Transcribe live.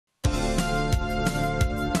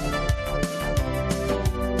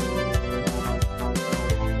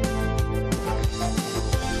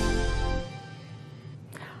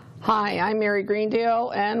Hi, I'm Mary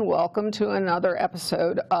Greendale, and welcome to another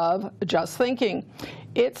episode of Just Thinking.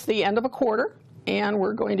 It's the end of a quarter, and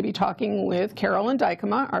we're going to be talking with Carolyn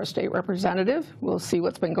Dykema, our state representative. We'll see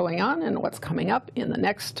what's been going on and what's coming up in the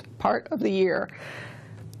next part of the year.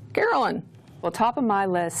 Carolyn. Well, top of my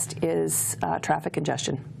list is traffic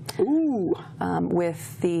congestion. Ooh.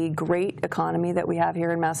 With the great economy that we have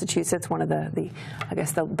here in Massachusetts, one of the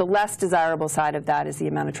less desirable side of that is the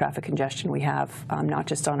amount of traffic congestion we have, not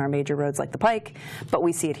just on our major roads like the Pike, but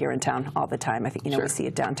we see it here in town all the time. I think, Sure. We see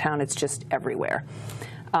it downtown. It's just everywhere.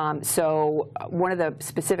 So one of the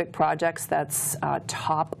specific projects that's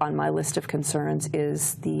top on my list of concerns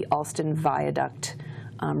is the Holliston Viaduct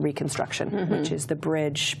reconstruction, which is the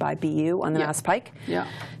bridge by BU on the Mass Pike. Yeah.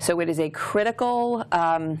 So it is a critical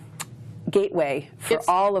gateway for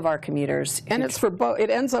all of our commuters. And it's for both.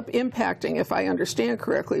 It ends up impacting, if I understand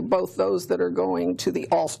correctly, both those that are going to the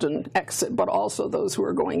Holliston exit, but also those who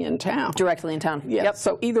are going in town. Directly in town. Yeah. Yep.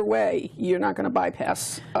 So either way, you're not going to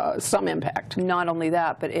bypass some impact. Not only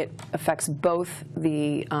that, but it affects both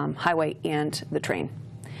the highway and the train.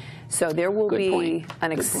 So there will be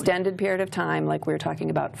an extended period of time, like we were talking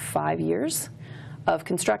about 5 years of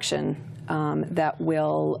construction, that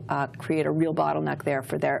will create a real bottleneck there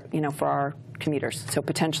for our commuters. So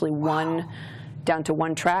potentially down to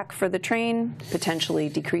one track for the train, potentially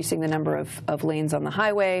decreasing the number of lanes on the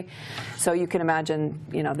highway. So you can imagine,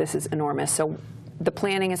 this is enormous. So the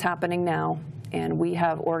planning is happening now, and we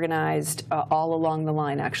have organized all along the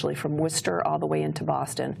line, actually, from Worcester all the way into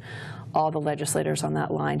Boston, all the legislators on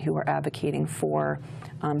that line who are advocating for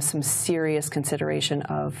some serious consideration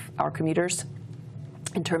of our commuters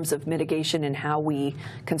in terms of mitigation and how we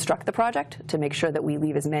construct the project to make sure that we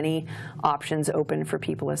leave as many options open for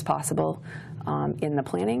people as possible in the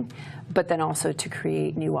planning, but then also to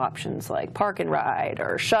create new options like park and ride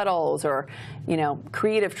or shuttles or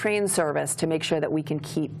creative train service to make sure that we can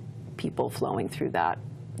keep people flowing through that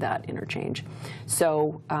interchange.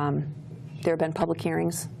 So there have been public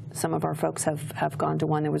hearings. Some of our folks have gone to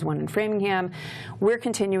one. There was one in Framingham. We're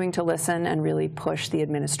continuing to listen and really push the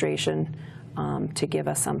administration to give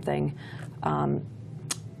us something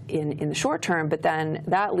in the short term, but then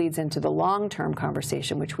that leads into the long-term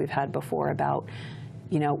conversation, which we've had before about,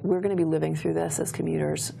 we're going to be living through this as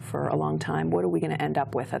commuters for a long time. What are we going to end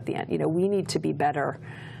up with at the end? We need to be better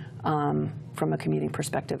from a commuting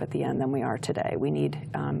perspective at the end than we are today. We need,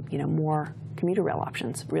 more commuter rail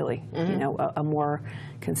options, really, a more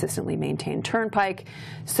consistently maintained turnpike.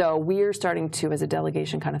 So we're starting to, as a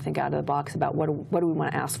delegation, kind of think out of the box about what do we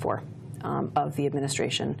want to ask for of the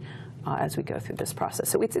administration as we go through this process.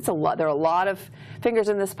 So it's a lot. There are a lot of fingers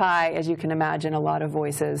in this pie, as you can imagine, a lot of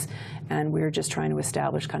voices, and we're just trying to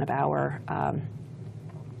establish kind of our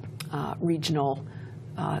regional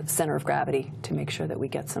center of gravity to make sure that we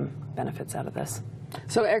get some benefits out of this.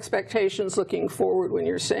 So expectations looking forward, when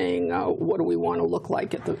you're saying what do we want to look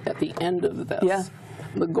like at the end of this? Yeah.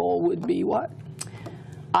 The goal would be what?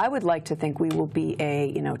 I would like to think we will be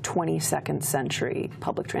a 22nd century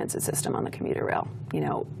public transit system on the commuter rail.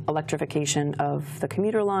 Electrification of the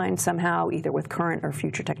commuter line somehow, either with current or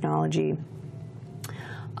future technology,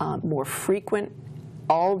 more frequent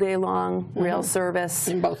all day long rail service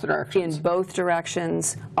in both directions. In both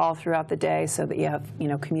directions, all throughout the day, so that you have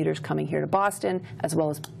commuters coming here to Boston as well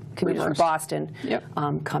as commuters from Boston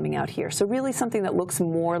coming out here. So really something that looks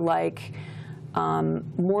more like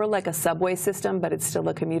a subway system, but it's still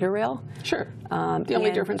a commuter rail. Sure. The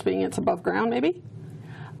only difference being it's above ground, maybe?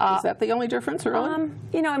 Is that the only difference, really?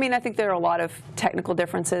 I think there are a lot of technical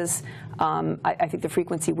differences. I think the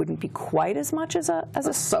frequency wouldn't be quite as much as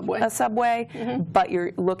a subway, but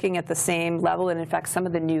you're looking at the same level. And in fact, some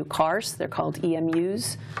of the new cars, they're called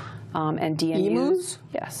EMUs and DMUs. EMUs?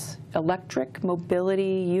 Yes, electric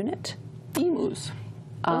mobility unit. EMUs.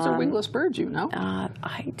 Those are wingless birds,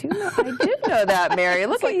 I did know that, Mary.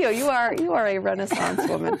 Look at you. You are a Renaissance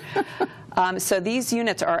woman. So these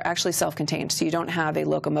units are actually self-contained. So you don't have a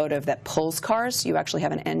locomotive that pulls cars. You actually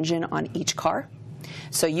have an engine on each car.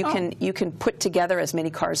 So you can put together as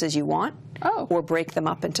many cars as you want, or break them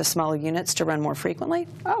up into smaller units to run more frequently.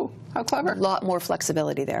 Oh, how clever! A lot more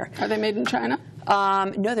flexibility there. Are they made in China?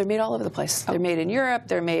 No, they're made all over the place. They're made in Europe.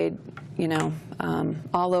 They're made,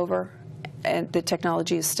 all over. And the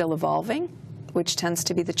technology is still evolving, which tends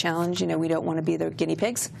to be the challenge. We don't want to be the guinea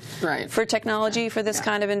pigs for technology for this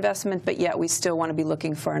kind of investment, but yet we still want to be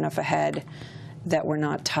looking far enough ahead that we're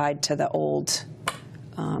not tied to the old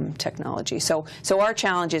technology. So our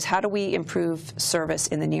challenge is, how do we improve service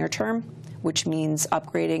in the near term, which means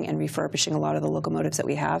upgrading and refurbishing a lot of the locomotives that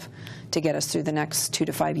we have to get us through the next 2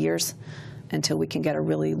 to 5 years. until we can get a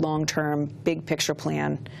really long-term, big picture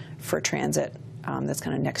plan for transit that's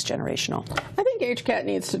kind of next generational. I think HCAT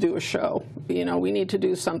needs to do a show. You know, we need to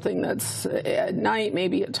do something that's at night,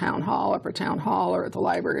 maybe at Town Hall, Upper Town Hall, or at the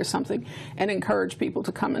library or something, and encourage people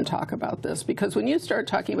to come and talk about this. Because when you start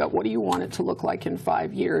talking about what do you want it to look like in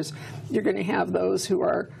 5 years, you're going to have those who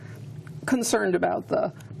are concerned about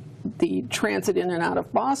the transit in and out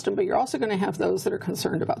of Boston, but you're also going to have those that are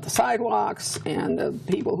concerned about the sidewalks, and the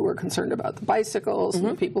people who are concerned about the bicycles, and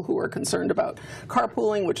the people who are concerned about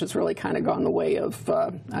carpooling, which has really kind of gone the way of,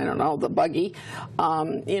 I don't know, the buggy.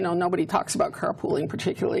 You know, nobody talks about carpooling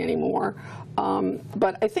particularly anymore.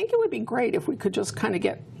 But I think it would be great if we could just kind of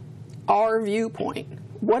get our viewpoint.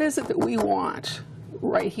 What is it that we want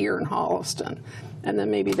right here in Holliston? And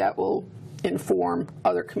then maybe that will inform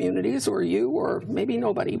other communities, or you, or maybe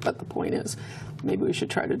nobody. But the point is, maybe we should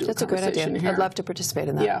try to do That's a conversation great idea. here. I'd love to participate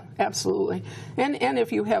in that. Yeah, absolutely. And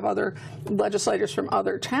if you have other legislators from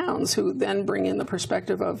other towns who then bring in the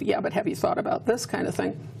perspective of, yeah, but have you thought about this kind of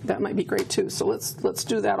thing, that might be great too. So let's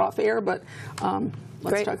do that off air, but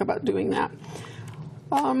let's talk about doing that.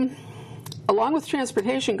 Along with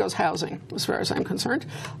transportation goes housing, as far as I'm concerned.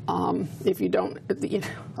 If you don't,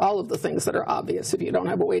 all of the things that are obvious, if you don't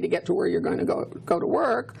have a way to get to where you're going to go to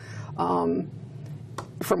work, from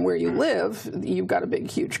where you live, you've got a big,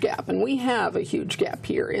 huge gap. And we have a huge gap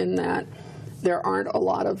here in that there aren't a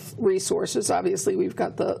lot of resources. Obviously, we've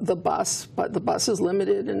got the bus, but the bus is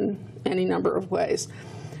limited in any number of ways.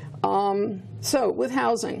 So with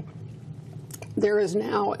housing, there is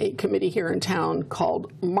now a committee here in town called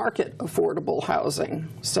Market Affordable Housing.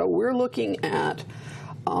 So we're looking at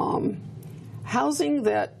housing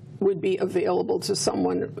that would be available to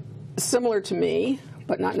someone similar to me,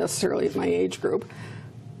 but not necessarily at my age group.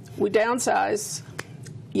 We downsize.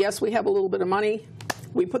 Yes, we have a little bit of money.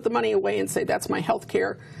 We put the money away and say, that's my health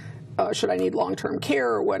care. Should I need long-term care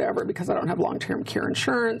or whatever, because I don't have long-term care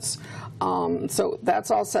insurance. So that's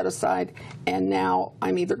all set aside, and now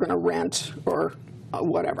I'm either going to rent or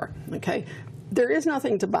whatever, okay? There is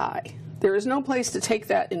nothing to buy. There is no place to take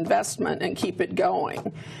that investment and keep it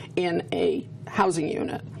going in a housing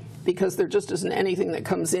unit, because there just isn't anything that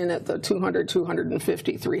comes in at the $200,000,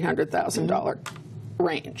 $250,000, $300,000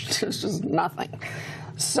 range. There's just nothing.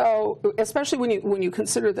 So, especially when you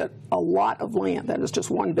consider that a lot of land, that is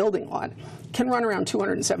just one building lot, can run around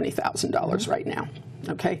 $270,000 right now,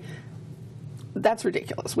 okay? That's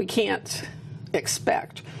ridiculous. We can't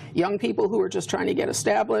expect young people who are just trying to get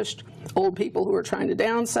established, old people who are trying to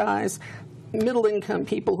downsize, middle-income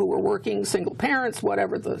people who are working, single parents,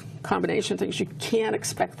 whatever the combination of things, you can't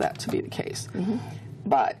expect that to be the case.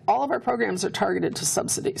 But all of our programs are targeted to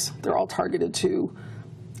subsidies. They're all targeted to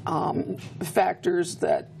factors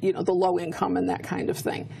that, you know, the low income and that kind of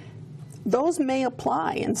thing. Those may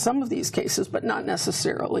apply in some of these cases, but not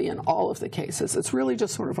necessarily in all of the cases. It's really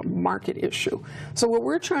just sort of a market issue. So what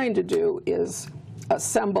we're trying to do is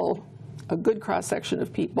assemble a good cross-section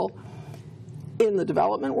of people in the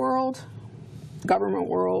development world, government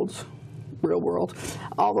world, real world,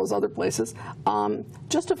 all those other places,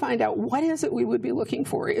 just to find out what is it we would be looking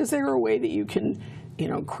for. Is there a way that you can, you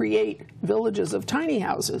know, create villages of tiny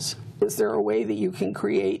houses? Is there a way that you can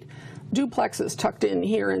create duplexes tucked in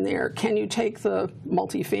here and there? Can you take the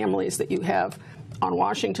multifamilies that you have on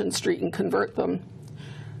Washington Street and convert them?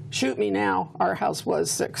 Shoot me now, our house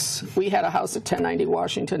was 6. We had a house at 1090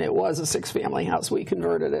 Washington. It was a 6-family house. We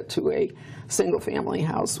converted it to a single-family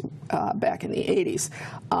house back in the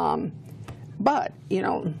 80s. But, you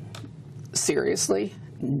know, seriously,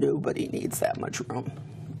 nobody needs that much room.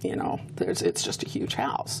 You know, it's just a huge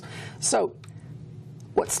house. So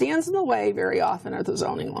what stands in the way very often are the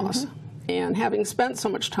zoning laws. And having spent so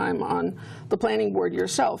much time on the planning board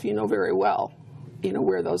yourself, you know very well, you know,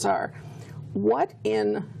 where those are. What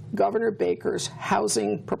in Governor Baker's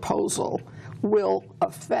housing proposal will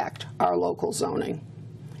affect our local zoning?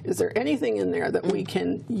 Is there anything in there that we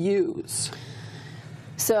can use?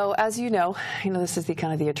 So, as you know, this is the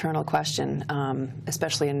kind of the eternal question,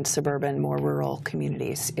 especially in suburban, more rural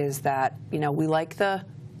communities, is that, you know, we like the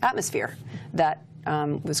atmosphere that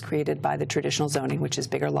was created by the traditional zoning, which is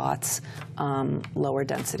bigger lots, lower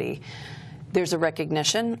density. There's a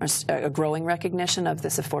recognition, a growing recognition of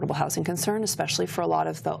this affordable housing concern, especially for a lot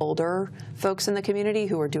of the older folks in the community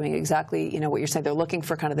who are doing exactly, you know, what you're saying. They're looking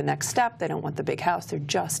for kind of the next step. They don't want the big house. There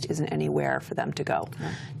just isn't anywhere for them to go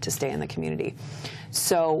to stay in the community.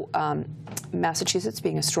 So Massachusetts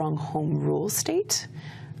being a strong home rule state,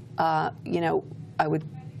 you know, I would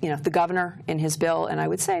the governor in his bill, and I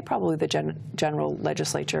would say probably the general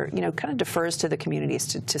legislature, kind of defers to the communities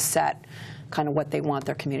to set kind of what they want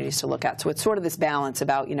their communities to look at. So it's sort of this balance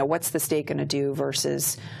about, what's the state going to do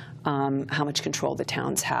versus how much control the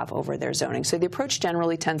towns have over their zoning. So the approach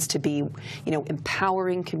generally tends to be,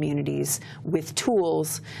 empowering communities with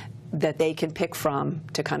tools that they can pick from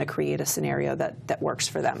to kind of create a scenario that works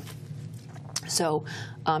for them. So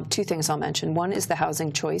 2 things I'll mention. One is the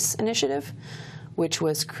Housing Choice Initiative, which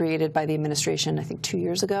was created by the administration, I think, 2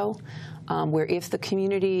 years ago, where if the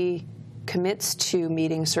community commits to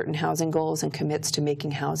meeting certain housing goals and commits to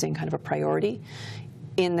making housing kind of a priority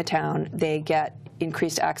in the town, they get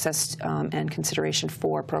increased access and consideration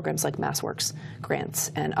for programs like MassWorks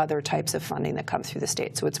grants and other types of funding that come through the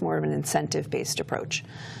state. So it's more of an incentive-based approach.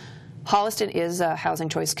 Holliston is a housing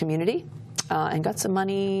choice community and got some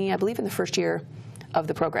money, I believe, in the first year of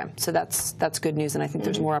the program. So that's good news, and I think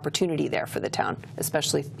there's more opportunity there for the town,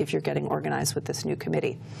 especially if you're getting organized with this new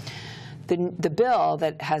committee. The bill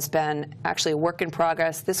that has been actually a work in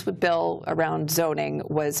progress, this bill around zoning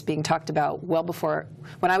was being talked about well before,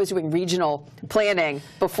 when I was doing regional planning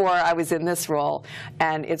before I was in this role,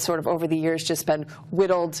 and it's sort of over the years just been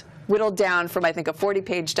whittled down from, I think, a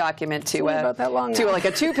 40-page document to like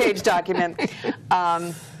a 2-page document.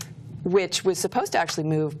 Which was supposed to actually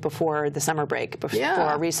move before the summer break, before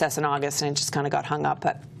our recess in August, and it just kind of got hung up.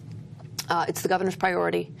 But it's the governor's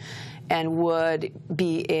priority, and would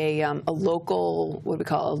be a local, what do we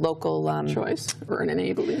call it, a local choice or an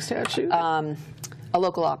enabling statute, a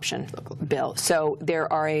local option bill. So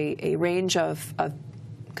there are a range of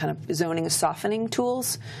kind of zoning softening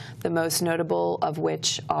tools, the most notable of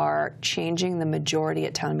which are changing the majority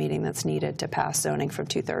at town meeting that's needed to pass zoning from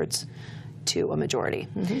 2/3 to a majority.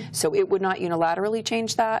 So it would not unilaterally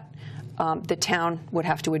change that. The town would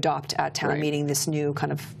have to adopt at town meeting this new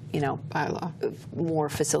kind of, bylaw, more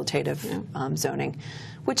facilitative zoning,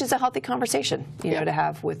 which is a healthy conversation, to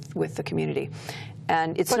have with the community.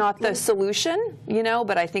 And it's not the solution,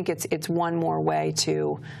 but I think it's one more way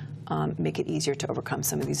to make it easier to overcome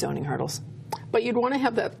some of these zoning hurdles. But you'd want to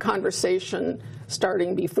have that conversation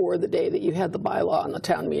starting before the day that you had the bylaw on the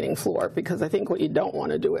town meeting floor, because I think what you don't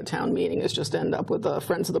want to do at town meeting is just end up with a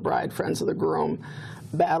Friends of the Bride, Friends of the Groom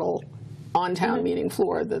battle on town meeting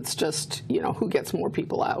floor that's just, who gets more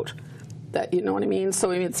people out. That, you know what I mean?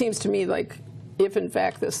 So it seems to me like if, in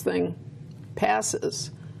fact, this thing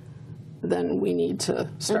passes, then we need to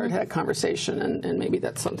start that conversation, and maybe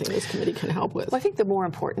that's something this committee can help with. Well, I think the more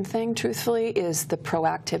important thing, truthfully, is the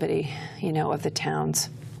proactivity, of the town's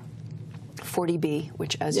 40B,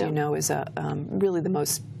 which, as you know, is really the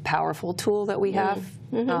most powerful tool that we have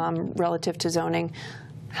relative to zoning.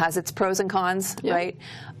 Has its pros and cons, right?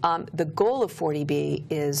 The goal of 40B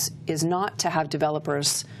is not to have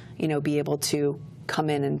developers, be able to come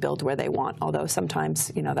in and build where they want, although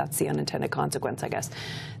sometimes, that's the unintended consequence, I guess.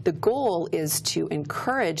 The goal is to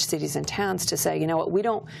encourage cities and towns to say, what,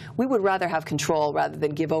 we would rather have control rather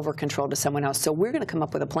than give over control to someone else. So we're going to come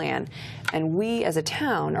up with a plan, and we as a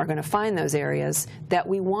town are going to find those areas that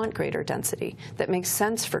we want greater density, that makes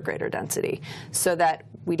sense for greater density, so that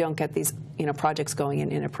we don't get these, projects going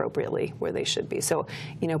in inappropriately where they should be. So,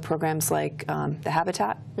 programs like the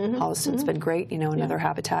Habitat, Holliston's been great, another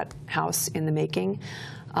Habitat house in the making.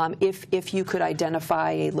 If you could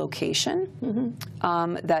identify a location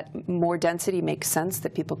that more density makes sense,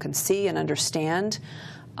 that people can see and understand,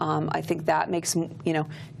 I think that makes,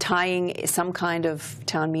 tying some kind of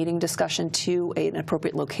town meeting discussion to an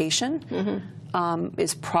appropriate location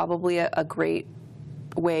is probably a great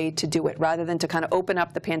way to do it, rather than to kind of open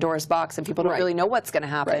up the Pandora's box and people don't really know what's going to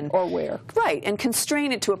happen. Or where. Right, and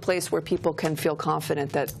constrain it to a place where people can feel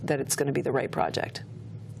confident that it's going to be the right project.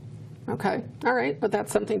 Okay. All right. But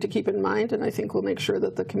that's something to keep in mind, and I think we'll make sure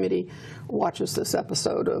that the committee watches this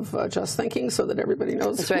episode of Just Thinking so that everybody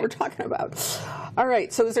knows what we're talking about. All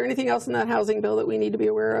right. So is there anything else in that housing bill that we need to be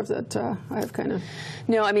aware of that I've kind of...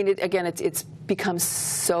 No, I mean, it's become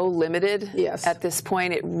so limited at this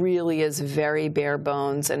point. It really is very bare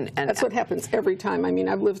bones. And that's what happens every time. I mean,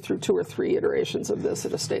 I've lived through 2 or 3 iterations of this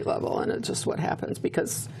at a state level, and it's just what happens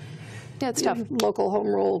because... Yeah, it's tough. Local home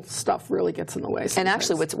rule stuff really gets in the way sometimes. And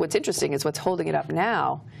actually, what's interesting is what's holding it up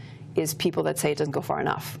now is people that say it doesn't go far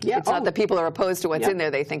enough. Yeah. It's not that people are opposed to what's in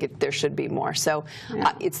there. They think there should be more. So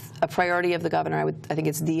it's a priority of the governor. I think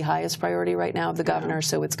it's the highest priority right now of the governor.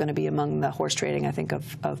 So it's going to be among the horse trading, I think,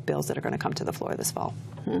 of bills that are going to come to the floor this fall.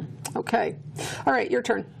 Okay. All right, your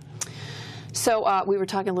turn. So we were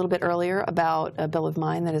talking a little bit earlier about a bill of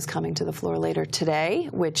mine that is coming to the floor later today,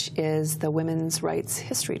 which is the Women's Rights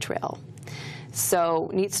History Trail. So,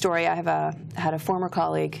 neat story. I had a former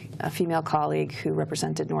colleague, a female colleague, who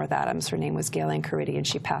represented North Adams. Her name was Galen Caridi, and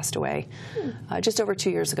she passed away just over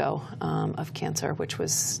 2 years ago of cancer, which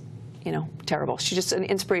was, you know, terrible. She's just an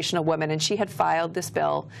inspirational woman, and she had filed this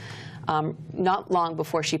bill not long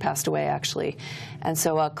before she passed away, actually. And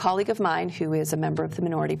so a colleague of mine who is a member of the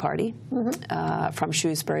minority party from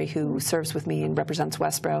Shrewsbury, who serves with me and represents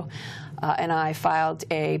Westboro, and I filed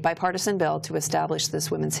a bipartisan bill to establish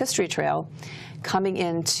this Women's History Trail coming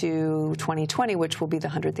into 2020, which will be the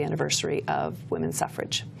 100th anniversary of women's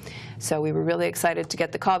suffrage. So we were really excited to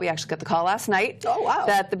get the call. We actually got the call last night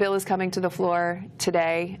that the bill is coming to the floor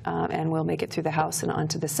today, and we'll make it through the House and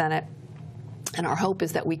onto the Senate. And our hope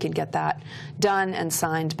is that we can get that done and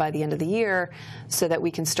signed by the end of the year so that we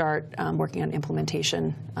can start working on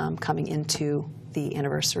implementation coming into the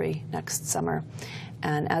anniversary next summer.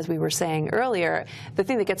 And as we were saying earlier, the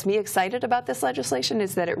thing that gets me excited about this legislation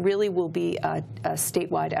is that it really will be a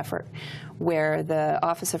statewide effort where the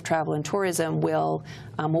Office of Travel and Tourism will,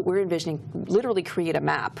 what we're envisioning, literally create a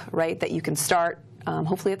map, right, that you can start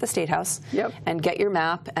hopefully at the State House and get your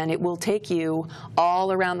map, and it will take you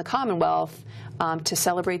all around the Commonwealth to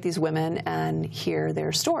celebrate these women and hear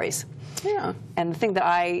their stories. Yeah. And the thing that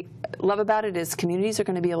I love about it is communities are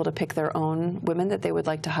going to be able to pick their own women that they would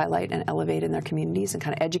like to highlight and elevate in their communities and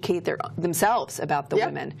kind of educate themselves about the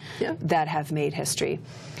women that have made history.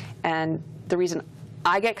 And the reason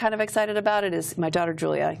I get kind of excited about it is my daughter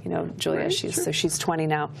Julia. You know, Julia, she's 20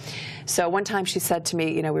 now. So one time she said to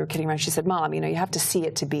me, you know, we were kidding around, she said, "Mom, you know, you have to see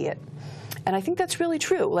it to be it." And I think that's really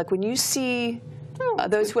true. Like when you see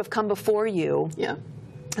those who have come before you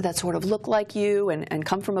that sort of look like you and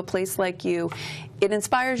come from a place like you, it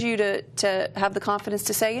inspires you to have the confidence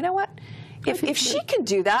to say, you know what, if she can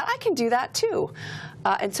do that, I can do that too.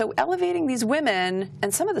 And so elevating these women,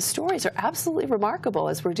 and some of the stories are absolutely remarkable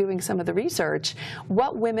as we're doing some of the research,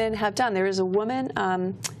 what women have done. There is a woman,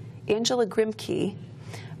 Angela Grimke,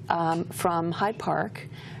 from Hyde Park,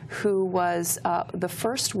 who was the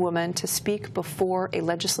first woman to speak before a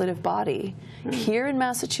legislative body here in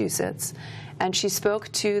Massachusetts. And she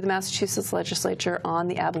spoke to the Massachusetts legislature on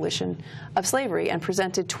the abolition of slavery and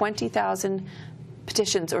presented 20,000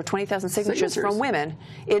 petitions or 20,000 signatures from women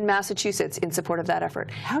in Massachusetts in support of that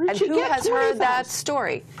effort. How did she get 20,000? Who has heard that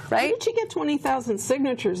story, right? How did she get 20,000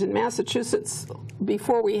 signatures in Massachusetts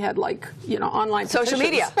before we had, like, you know, online social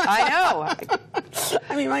petitions? media? I know.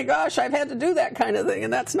 I mean, my gosh, I've had to do that kind of thing,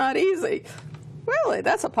 and that's not easy. Really,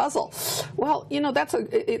 that's a puzzle. Well, you know,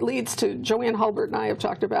 it leads to, Joanne Hulbert and I have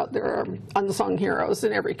talked about there are unsung heroes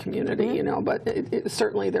in every community, you know, but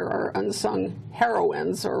certainly there are unsung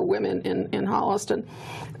heroines or women in Holliston.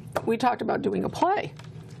 We talked about doing a play.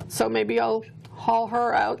 So maybe I'll haul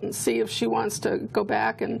her out and see if she wants to go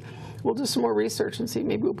back, and we'll do some more research and see.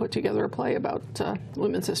 Maybe we'll put together a play about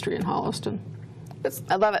women's history in Holliston.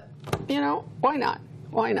 I love it. You know, why not?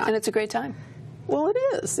 Why not? And it's a great time. Well, it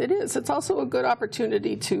is. It is. It's also a good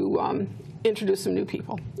opportunity to introduce some new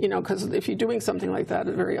people, you know, because if you're doing something like that,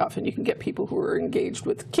 very often you can get people who are engaged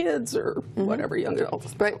with kids or whatever, young adults,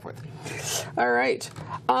 and so forth. All right.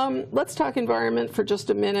 Let's talk environment for just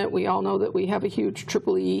a minute. We all know that we have a huge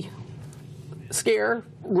EEE scare,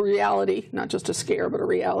 reality, not just a scare, but a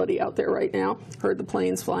reality out there right now. Heard the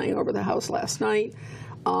planes flying over the house last night.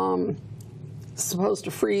 Supposed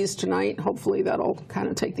to freeze tonight. Hopefully that'll kind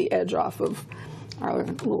of take the edge off of our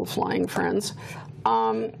little flying friends.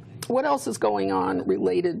 What else is going on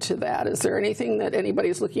related to that? Is there anything that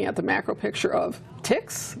anybody's looking at the macro picture of?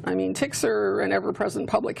 Ticks? I mean, ticks are an ever-present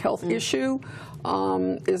public health issue.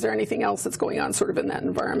 Is there anything else that's going on sort of in that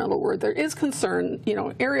environmental world? There is concern. You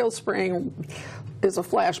know, aerial spraying is a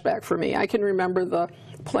flashback for me. I can remember the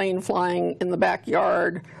plane flying in the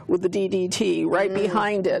backyard with the DDT right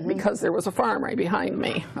behind it because there was a farm right behind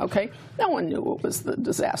me, okay? No one knew it was the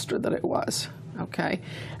disaster that it was, okay?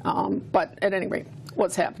 But at any rate,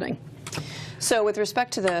 what's happening? So with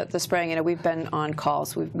respect to the spraying, you know, we've been on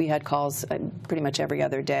calls. We had calls pretty much every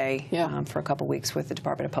other day for a couple weeks with the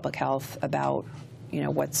Department of Public Health about, you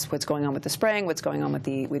know, what's going on with the spraying, what's going on with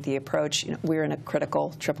the approach. You know, we're in a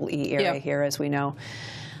critical EEE area here, as we know.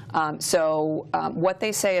 So what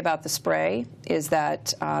they say about the spray is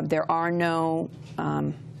that there are no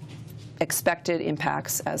expected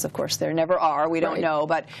impacts, as of course there never are. We don't know,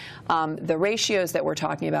 but the ratios that we're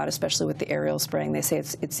talking about, especially with the aerial spraying, they say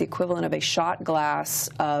it's the equivalent of a shot glass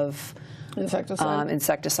of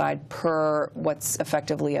insecticide per what's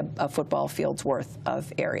effectively a football field's worth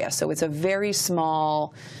of area. So it's a very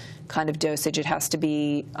small kind of dosage. It has to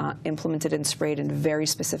be implemented and sprayed in very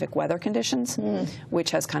specific weather conditions,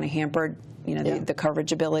 which has kind of hampered the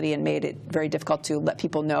coverage ability and made it very difficult to let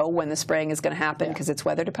people know when the spraying is going to happen because it's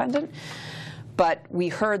weather dependent. But we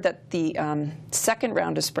heard that the second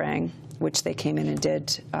round of spraying, which they came in and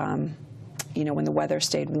did, when the weather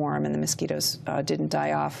stayed warm and the mosquitoes didn't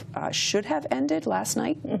die off, should have ended last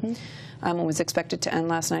night. It was expected to end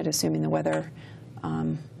last night, assuming the weather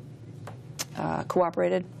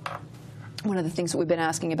cooperated. One of the things that we've been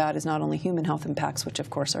asking about is not only human health impacts, which of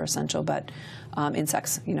course are essential, but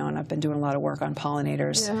insects. And I've been doing a lot of work on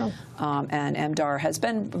pollinators, and MDAR has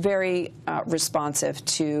been very responsive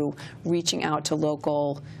to reaching out to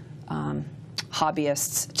local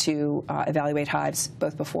hobbyists to evaluate hives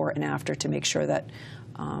both before and after to make sure that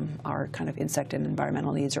our kind of insect and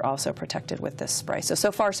environmental needs are also protected with this spray.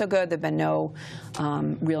 So far so good. There have been no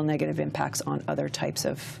real negative impacts on other types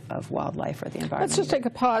of wildlife or the environment. Let's just take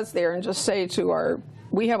a pause there and just say to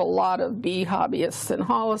we have a lot of bee hobbyists in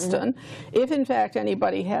Holliston. If in fact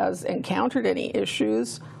anybody has encountered any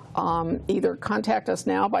issues, either contact us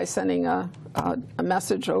now by sending a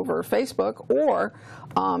message over Facebook or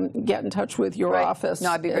get in touch with your office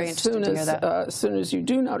I'd be very interested to hear that. As soon as you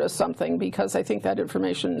do notice something, because I think that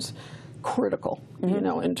information is critical,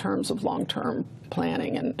 in terms of long-term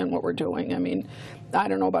planning and what we're doing. I mean, I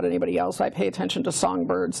don't know about anybody else. I pay attention to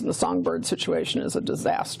songbirds, and the songbird situation is a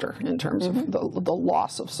disaster in terms of the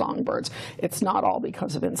loss of songbirds. It's not all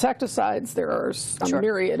because of insecticides. There are a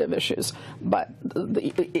myriad of issues, but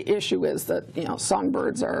the issue is that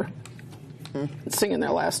songbirds are singing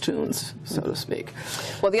their last tunes, so to speak.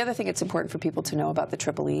 Well, the other thing it's important for people to know about the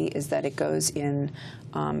EEE is that it goes in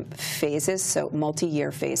phases, so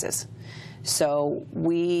multi-year phases. So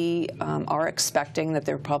we are expecting that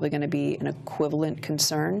there's probably going to be an equivalent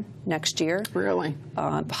concern next year. Really?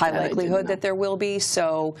 High likelihood that there will be.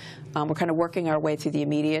 So we're kind of working our way through the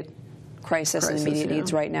immediate crisis and immediate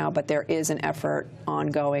needs right now, but there is an effort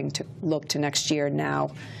ongoing to look to next year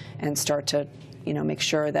now and start to make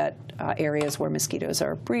sure that areas where mosquitoes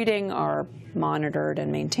are breeding are monitored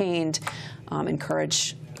and maintained,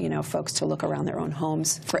 encourage folks to look around their own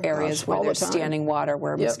homes for areas where there's standing water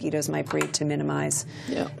where mosquitoes might breed to minimize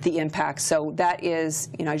the impact. So that is,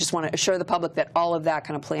 I just want to assure the public that all of that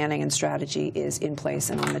kind of planning and strategy is in place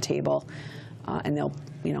and on the table. And they'll,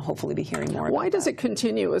 hopefully be hearing more about Why does it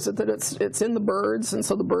continue? Is it that it's in the birds, and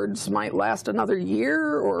so the birds might last another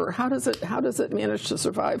year, or how does it manage to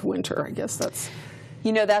survive winter? I guess that's.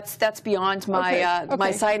 That's beyond my my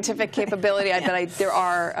scientific capability. There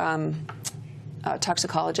are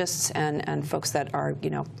toxicologists and folks that are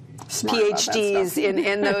PhDs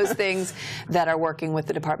in those things that are working with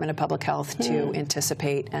the Department of Public Health to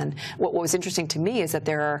anticipate. And what was interesting to me is that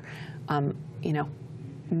there are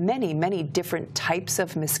many different types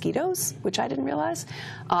of mosquitoes, which I didn't realize,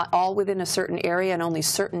 all within a certain area, and only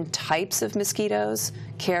certain types of mosquitoes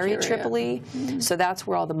carry EEE. So that's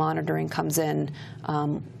where all the monitoring comes in.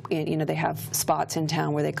 They have spots in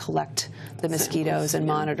town where they collect the mosquitoes and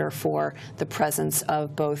monitor for the presence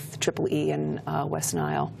of both EEE and West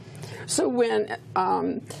Nile. So when,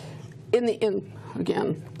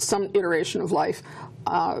 again, some iteration of life,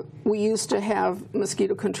 we used to have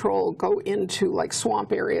mosquito control go into like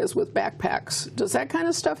swamp areas with backpacks. Does that kind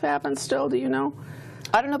of stuff happen still? Do you know?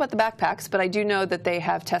 I don't know about the backpacks, but I do know that they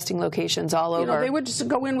have testing locations all over. They would just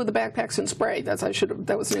go in with the backpacks and spray. That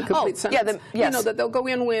was an incomplete sentence. Yes. That they'll go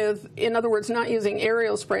in with, in other words, not using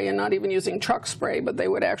aerial spray and not even using truck spray, but they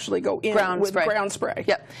would actually go in with ground spray.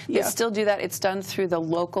 Yep. They still do that. It's done through the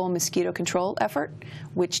local mosquito control effort,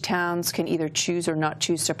 which towns can either choose or not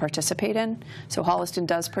choose to participate in. So Holliston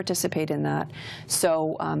does participate in that.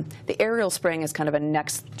 So the aerial spraying is kind of a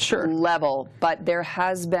next level, but there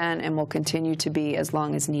has been and will continue to be, as long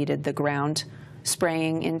as needed, the ground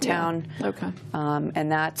spraying in town.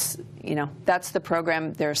 And that's the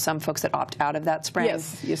program. There are some folks that opt out of that spraying.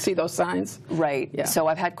 Yes, you see those signs. Right. Yeah. So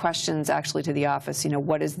I've had questions actually to the office,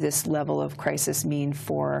 what does this level of crisis mean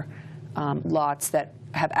for lots that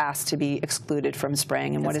have asked to be excluded from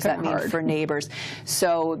spraying, and what does that mean for neighbors?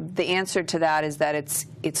 So the answer to that is that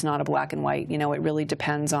it's not a black and white. It really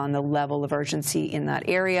depends on the level of urgency in that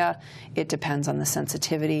area. It depends on the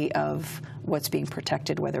sensitivity of what's being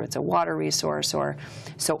protected, whether it's a water resource or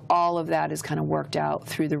so. All of that is kind of worked out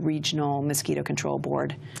through the regional mosquito control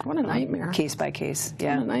board. What a nightmare! Case by case.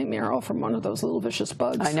 Yeah, what a nightmare! All from one of those little vicious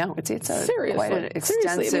bugs. I know it's quite an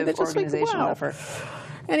extensive organizational effort.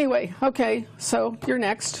 Anyway, okay, so you're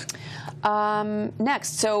next.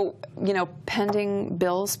 Next, so, pending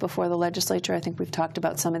bills before the legislature, I think we've talked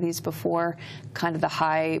about some of these before. Kind of the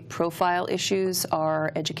high-profile issues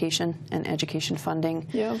are education and education funding,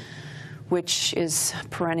 which is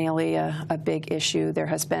perennially a big issue. There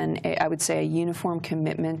has been, I would say, a uniform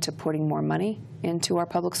commitment to putting more money into our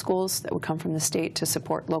public schools that would come from the state to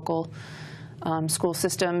support local school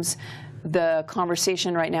systems. The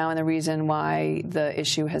conversation right now and the reason why the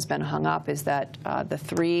issue has been hung up is that the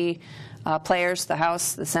three players, the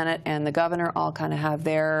House, the Senate, and the governor, all kind of have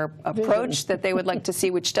their approach that they would like to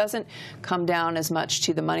see, which doesn't come down as much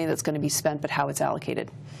to the money that's going to be spent, but how it's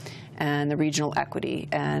allocated and the regional equity.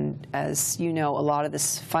 And as you know, a lot of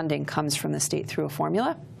this funding comes from the state through a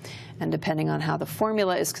formula. And depending on how the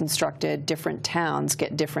formula is constructed, different towns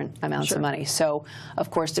get different amounts of money. So, of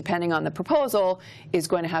course, depending on the proposal, is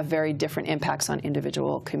going to have very different impacts on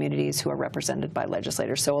individual communities who are represented by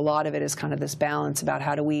legislators. So a lot of it is kind of this balance about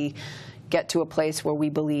how do we get to a place where we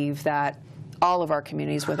believe that all of our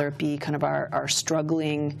communities, whether it be kind of our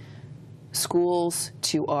struggling schools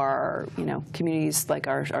to our, communities like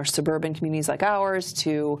our suburban communities like ours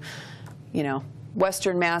to,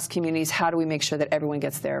 Western Mass communities, how do we make sure that everyone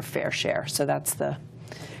gets their fair share? So that's the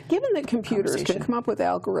Given that computers can come up with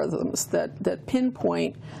algorithms that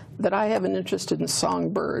pinpoint that I have an interest in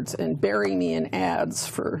songbirds and bury me in ads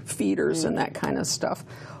for feeders and that kind of stuff,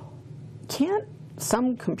 can't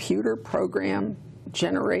some computer program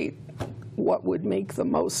generate what would make the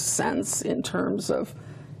most sense in terms of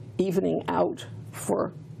evening out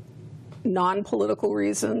for non-political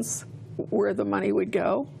reasons where the money would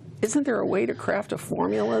go? Isn't there a way to craft a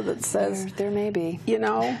formula that says there may be,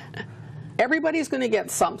 everybody's going to get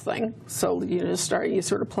something, so you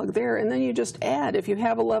sort of plug there, and then you just add if you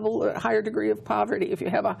have a higher degree of poverty, if you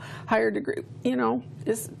have a higher degree,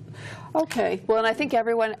 is okay. Well, and I think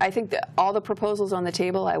that all the proposals on the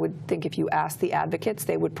table, I would think if you ask the advocates,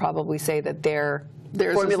 they would probably say that their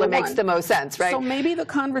formula makes the most sense, right? So maybe the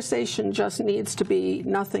conversation just needs to be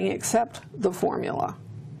nothing except the formula.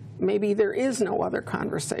 Maybe there is no other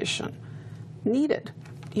conversation needed.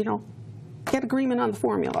 Get agreement on the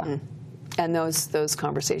formula. And those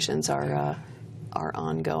conversations are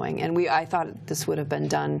ongoing. And I thought this would have been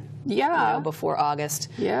done before August.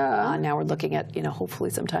 Yeah. Now we're looking at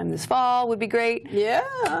hopefully sometime this fall would be great. Yeah.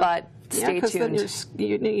 But stay tuned.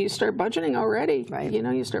 Then you start budgeting already. Right.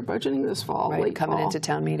 You start budgeting this fall. Right. Late Coming fall. into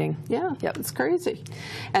town meeting. Yeah. Yep. It's crazy.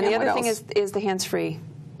 And the other thing is the hands-free.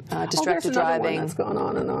 Distracted driving. That's going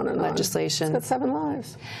on and on and legislation. On. It's got 7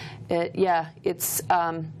 lives.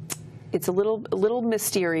 It's a little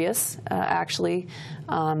mysterious, actually.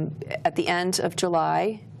 At the end of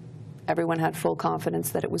July, everyone had full confidence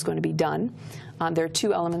that it was going to be done. There are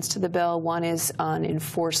 2 elements to the bill. One is an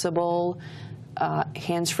enforceable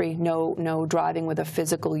hands-free, no driving with a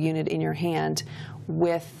physical unit in your hand,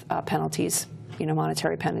 with penalties,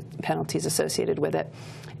 monetary penalties associated with it.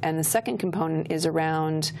 And the second component is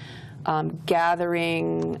around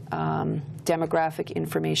gathering demographic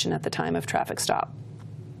information at the time of traffic stop.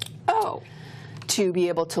 Oh. To be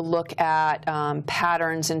able to look at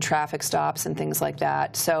patterns in traffic stops and things like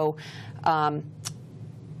that. So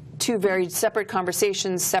 2 very separate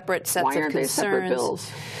conversations, separate sets of concerns. Why aren't they separate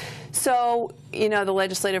bills? So, the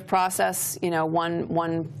legislative process,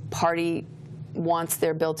 one party wants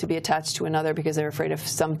their bill to be attached to another because they're afraid if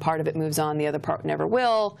some part of it moves on, the other part never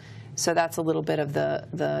will. So that's a little bit of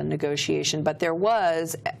the negotiation. But there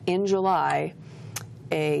was, in July,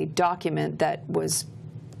 a document that was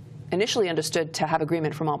initially understood to have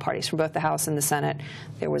agreement from all parties, from both the House and the Senate.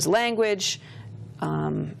 There was language.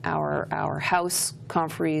 Our House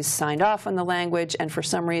conferees signed off on the language, and for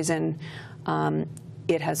some reason,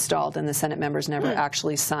 it has stalled, and the Senate members never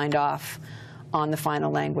actually signed off on the final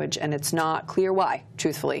language, and it's not clear why,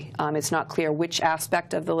 truthfully. It's not clear which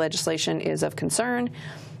aspect of the legislation is of concern,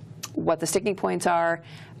 what the sticking points are.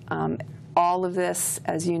 All of this,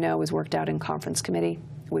 as you know, was worked out in conference committee,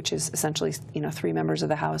 which is essentially 3 members of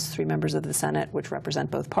the House, 3 members of the Senate, which represent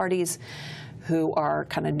both parties, who are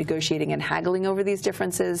kind of negotiating and haggling over these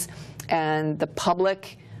differences. And the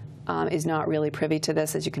public is not really privy to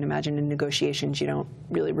this. As you can imagine, in negotiations, you don't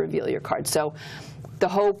really reveal your cards. So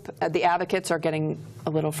the advocates are getting a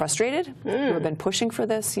little frustrated, who have been pushing for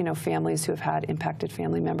this. Families who have had impacted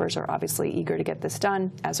family members are obviously eager to get this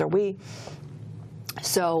done, as are we.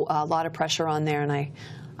 So a lot of pressure on there, and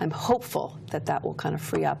I'm hopeful that will kind of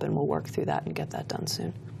free up and we'll work through that and get that done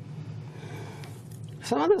soon.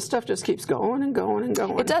 Some of this stuff just keeps going and going and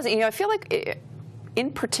going. It does. I feel like, in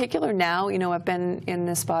particular now, I've been in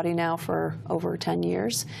this body now for over 10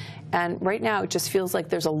 years, and right now it just feels like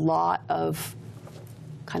there's a lot of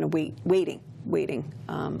kind of waiting. waiting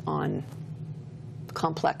on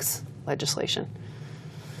complex legislation,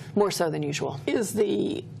 more so than usual.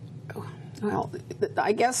 Well,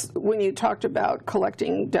 I guess when you talked about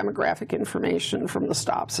collecting demographic information from the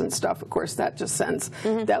stops and stuff, of course, that just sends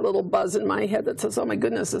that little buzz in my head that says, oh my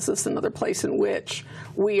goodness, is this another place in which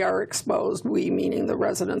we are exposed, we meaning the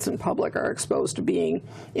residents and public are exposed to being,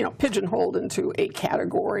 pigeonholed into a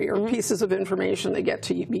category or pieces of information that get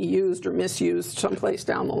to be used or misused someplace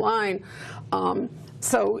down the line.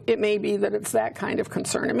 So it may be that it's that kind of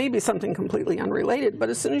concern. It may be something completely unrelated, but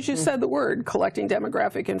as soon as you said the word collecting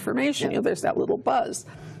demographic information, there's that little buzz.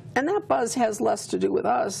 And that buzz has less to do with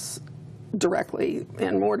us directly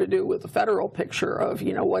and more to do with the federal picture of,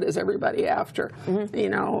 what is everybody after?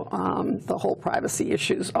 The whole privacy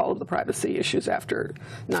issues, all of the privacy issues after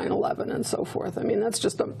 9/11 and so forth. I mean, that's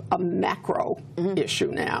just a macro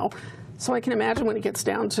issue now. So I can imagine when it gets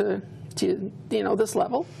down to this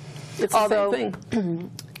level, it's the same thing.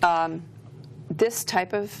 This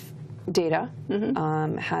type of data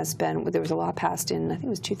has been, there was a law passed in, I think it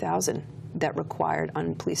was 2000, that required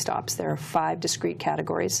on police stops. There are 5 discrete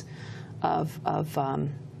categories of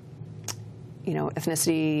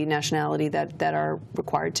ethnicity, nationality that are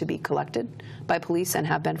required to be collected by police and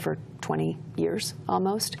have been for 20 years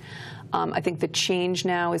almost. I think the change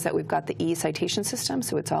now is that we've got the e-citation system,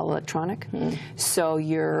 so it's all electronic. So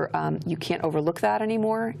you can't overlook that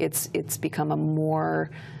anymore. It's become a more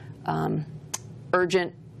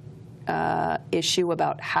urgent issue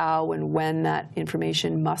about how and when that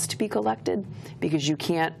information must be collected, because you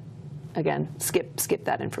can't, again, skip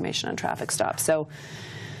that information on traffic stops. So,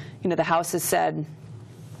 the House has said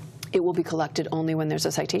it will be collected only when there's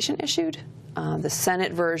a citation issued. The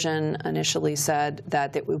Senate version initially said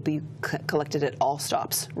that it will be collected at all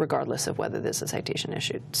stops, regardless of whether there's a citation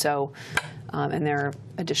issued. So, and there are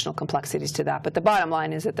additional complexities to that. But the bottom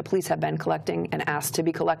line is that the police have been collecting and asked to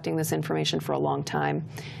be collecting this information for a long time.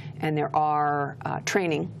 And there are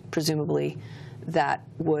training, presumably, that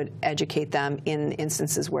would educate them in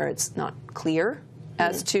instances where it's not clear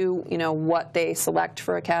as to, what they select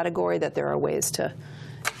for a category, that there are ways to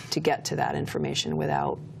get to that information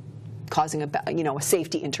without causing a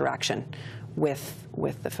safety interaction with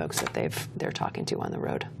the folks that they're talking to on the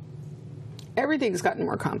road. Everything's gotten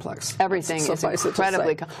more complex. Everything is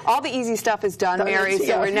incredibly all the easy stuff is done, Mary.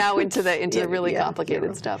 So we're now into the really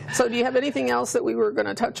complicated stuff. So do you have anything else that we were going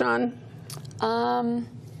to touch on?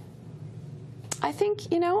 I think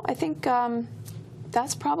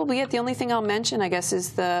that's probably it. The only thing I'll mention, I guess,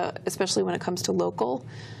 is especially when it comes to local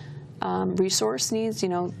resource needs.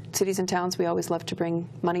 Cities and towns, we always love to bring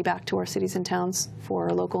money back to our cities and towns for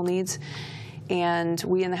our local needs. And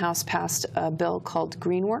we in the House passed a bill called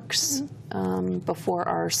Greenworks before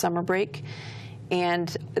our summer break.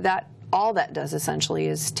 And all that does essentially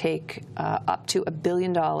is take up to $1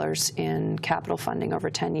 billion in capital funding over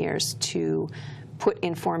 10 years to put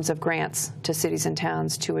in forms of grants to cities and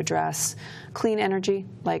towns to address clean energy,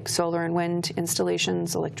 like solar and wind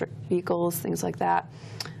installations, electric vehicles, things like that.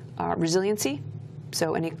 Resiliency,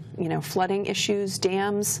 so any flooding issues,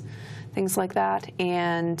 dams, things like that,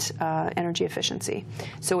 and energy efficiency.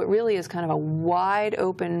 So it really is kind of a wide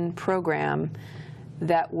open program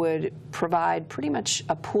that would provide pretty much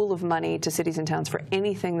a pool of money to cities and towns for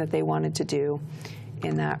anything that they wanted to do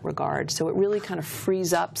in that regard. So it really kind of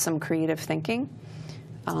frees up some creative thinking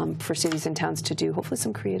for cities and towns to do hopefully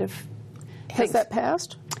some creative things. Has that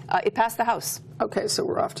passed? It passed the House. Okay, so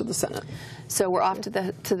we're off to the Senate. So we're off to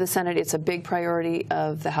the Senate. It's a big priority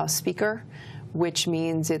of the House Speaker, which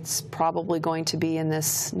means it's probably going to be in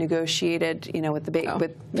this negotiated, with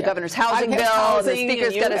the governor's housing bill, and the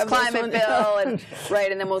Speaker's got his climate bill, and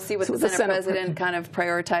and then we'll see what the Senate President kind of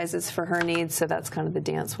prioritizes for her needs. So that's kind of the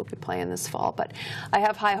dance we'll be playing this fall. But I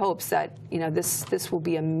have high hopes that this will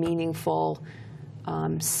be a meaningful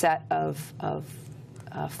set of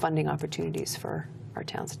funding opportunities for our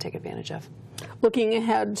towns to take advantage of. Looking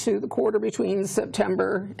ahead to the quarter between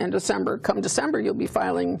September and December, come December, you'll be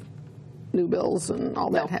filing new bills and all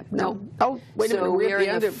that. No. Oh, wait a minute. We're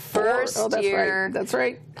in the first year. That's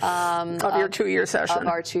right. Of your 2-year session. Of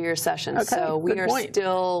our 2-year session. Okay, so we are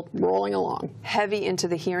still rolling along. Heavy into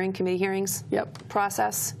the committee hearings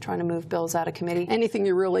process, trying to move bills out of committee. Anything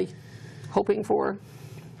you're really hoping for?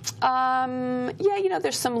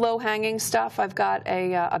 There's some low-hanging stuff. I've got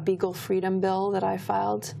a beagle freedom bill that I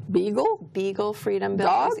filed. Beagle? Beagle freedom bill.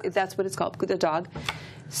 Dog? That's what it's called, the dog.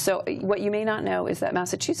 So what you may not know is that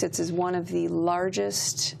Massachusetts is one of the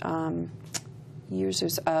largest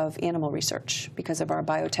users of animal research because of our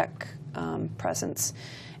biotech presence.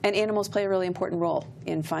 And animals play a really important role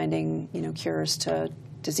in finding, cures to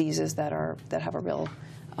diseases that have a real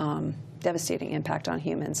devastating impact on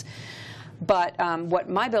humans. But what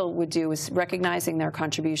my bill would do is recognizing their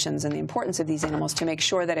contributions and the importance of these animals to make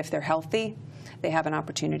sure that if they're healthy, they have an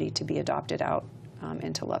opportunity to be adopted out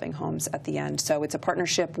into loving homes at the end. So it's a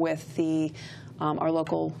partnership with our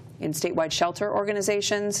local and statewide shelter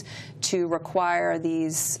organizations to require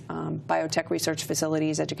these biotech research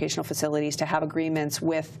facilities, educational facilities, to have agreements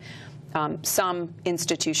with some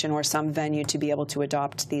institution or some venue to be able to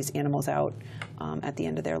adopt these animals out at the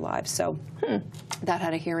end of their lives. So that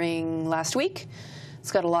had a hearing last week.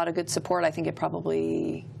 It's got a lot of good support. I think it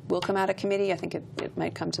probably will come out of committee. I think it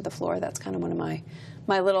might come to the floor. That's kind of one of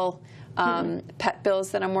my little pet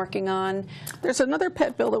bills that I'm working on. There's another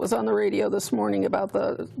pet bill that was on the radio this morning about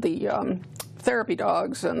the therapy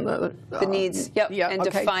dogs and the needs, and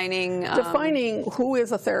defining who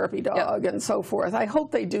is a therapy dog and so forth. I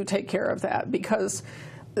hope they do take care of that, because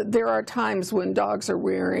there are times when dogs are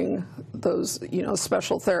wearing those,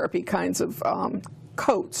 special therapy kinds of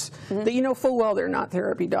coats that you know full well they're not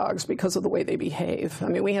therapy dogs because of the way they behave. I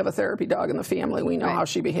mean, we have a therapy dog in the family. We know how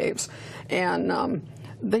she behaves, and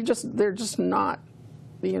they're just not.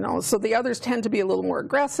 So the others tend to be a little more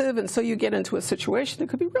aggressive, and so you get into a situation that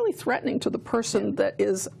could be really threatening to the person that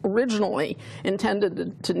is originally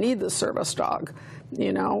intended to need the service dog.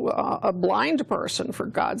 A blind person, for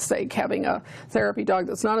God's sake, having a therapy dog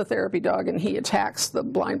that's not a therapy dog, and he attacks the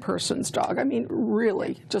blind person's dog. I mean,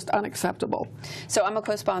 really, just unacceptable. So I'm a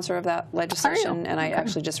co-sponsor of that legislation, and I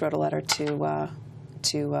actually just wrote a letter to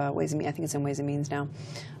Ways and Means. I think it's in Ways and Means now.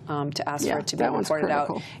 To ask for it to be reported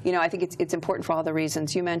out. I think it's important for all the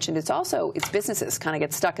reasons you mentioned. It's businesses kind of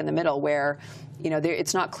get stuck in the middle where,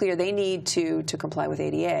 it's not clear they need to comply with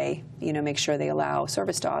ADA. Make sure they allow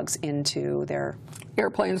service dogs into their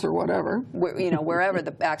airplanes or whatever. Wherever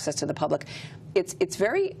the access to the public. It's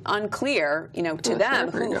very unclear, to them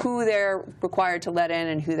who they're required to let in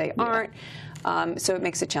and who they aren't. So it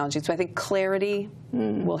makes it challenging. So I think clarity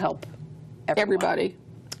will help everybody.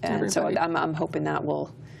 And so I'm hoping that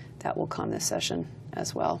will come this session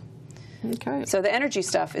as well. Okay. So the energy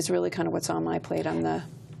stuff is really kind of what's on my plate. I'm the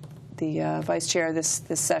vice chair this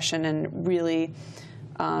session, and really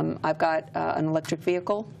I've got an electric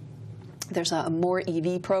vehicle. There's a More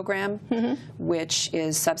EV program, which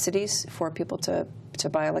is subsidies for people to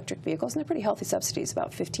buy electric vehicles, and they're pretty healthy subsidies,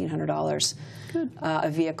 about $1,500 a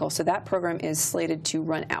vehicle. So that program is slated to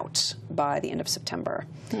run out by the end of September.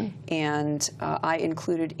 And I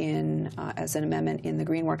included as an amendment in the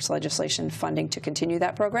GreenWorks legislation, funding to continue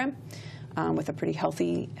that program with a pretty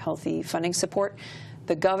healthy funding support.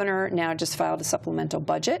 The governor now just filed a supplemental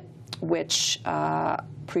budget, which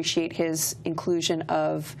appreciate his inclusion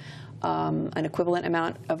of an equivalent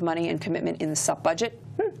amount of money and commitment in the SUP budget,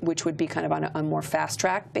 which would be kind of on a more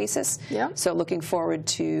fast-track basis. So looking forward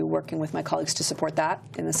to working with my colleagues to support that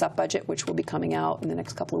in the SUP budget, which will be coming out in the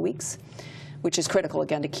next couple of weeks, which is critical,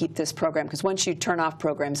 again, to keep this program. Because once you turn off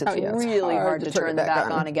programs, it's really hard to turn them back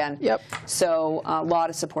on again. So a lot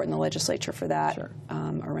of support in the legislature for that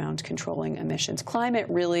around controlling emissions. Climate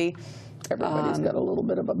really... Everybody's got a little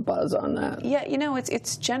bit of a buzz on that. Yeah,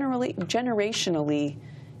 it's generationally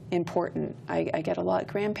important. I get a lot.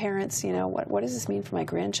 Grandparents, what does this mean for my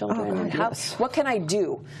grandchildren? And what can I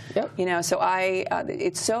do?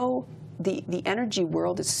 So the energy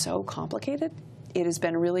world is so complicated. It has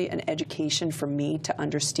been really an education for me to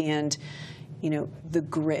understand, the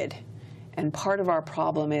grid. And part of our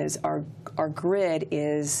problem is our grid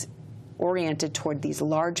is oriented toward these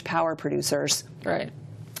large power producers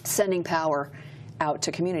sending power out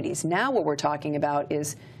to communities. Now what we're talking about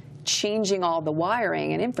is changing all the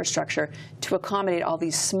wiring and infrastructure to accommodate all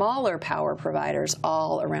these smaller power providers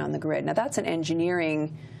all around the grid. Now that's an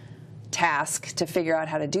engineering task to figure out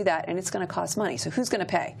how to do that, and it's going to cost money. So who's going to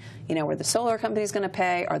pay? Are the solar companies going to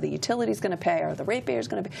pay? Are the utilities going to pay? Are the ratepayers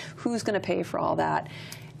going to pay? Who's going to pay for all that?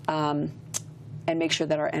 And make sure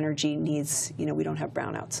that our energy needs, we don't have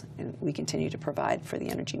brownouts, and we continue to provide for the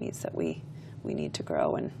energy needs that we need to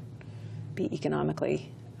grow and be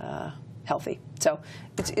economically healthy. So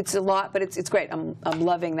it's a lot, but it's great. I'm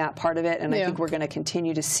loving that part of it, and I think we're going to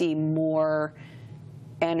continue to see more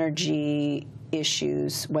energy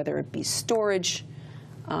issues, whether it be storage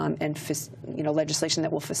and legislation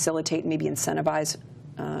that will facilitate, maybe incentivize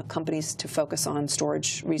companies to focus on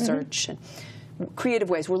storage research and creative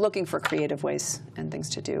ways. We're looking for creative ways and things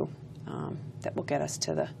to do that will get us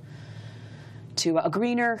to a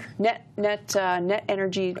greener net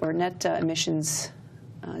energy or net emissions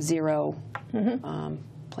zero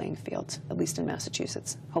playing field, at least in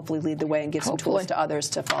Massachusetts. Hopefully lead the way and give some tools to others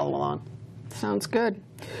to follow along. Sounds good.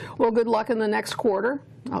 Well, good luck in the next quarter.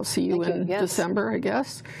 I'll see you in December, I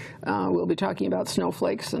guess. We'll be talking about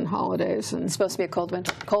snowflakes and holidays. And it's supposed to be a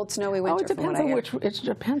cold, snowy winter. It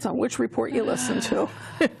depends on which report you listen to.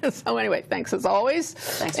 So anyway, thanks as always.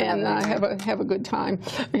 Thanks for and have a good time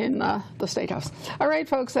in the State House. All right,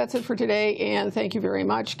 folks, that's it for today. And thank you very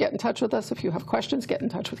much. Get in touch with us if you have questions. Get in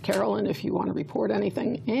touch with Carolyn if you want to report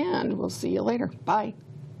anything. And we'll see you later. Bye.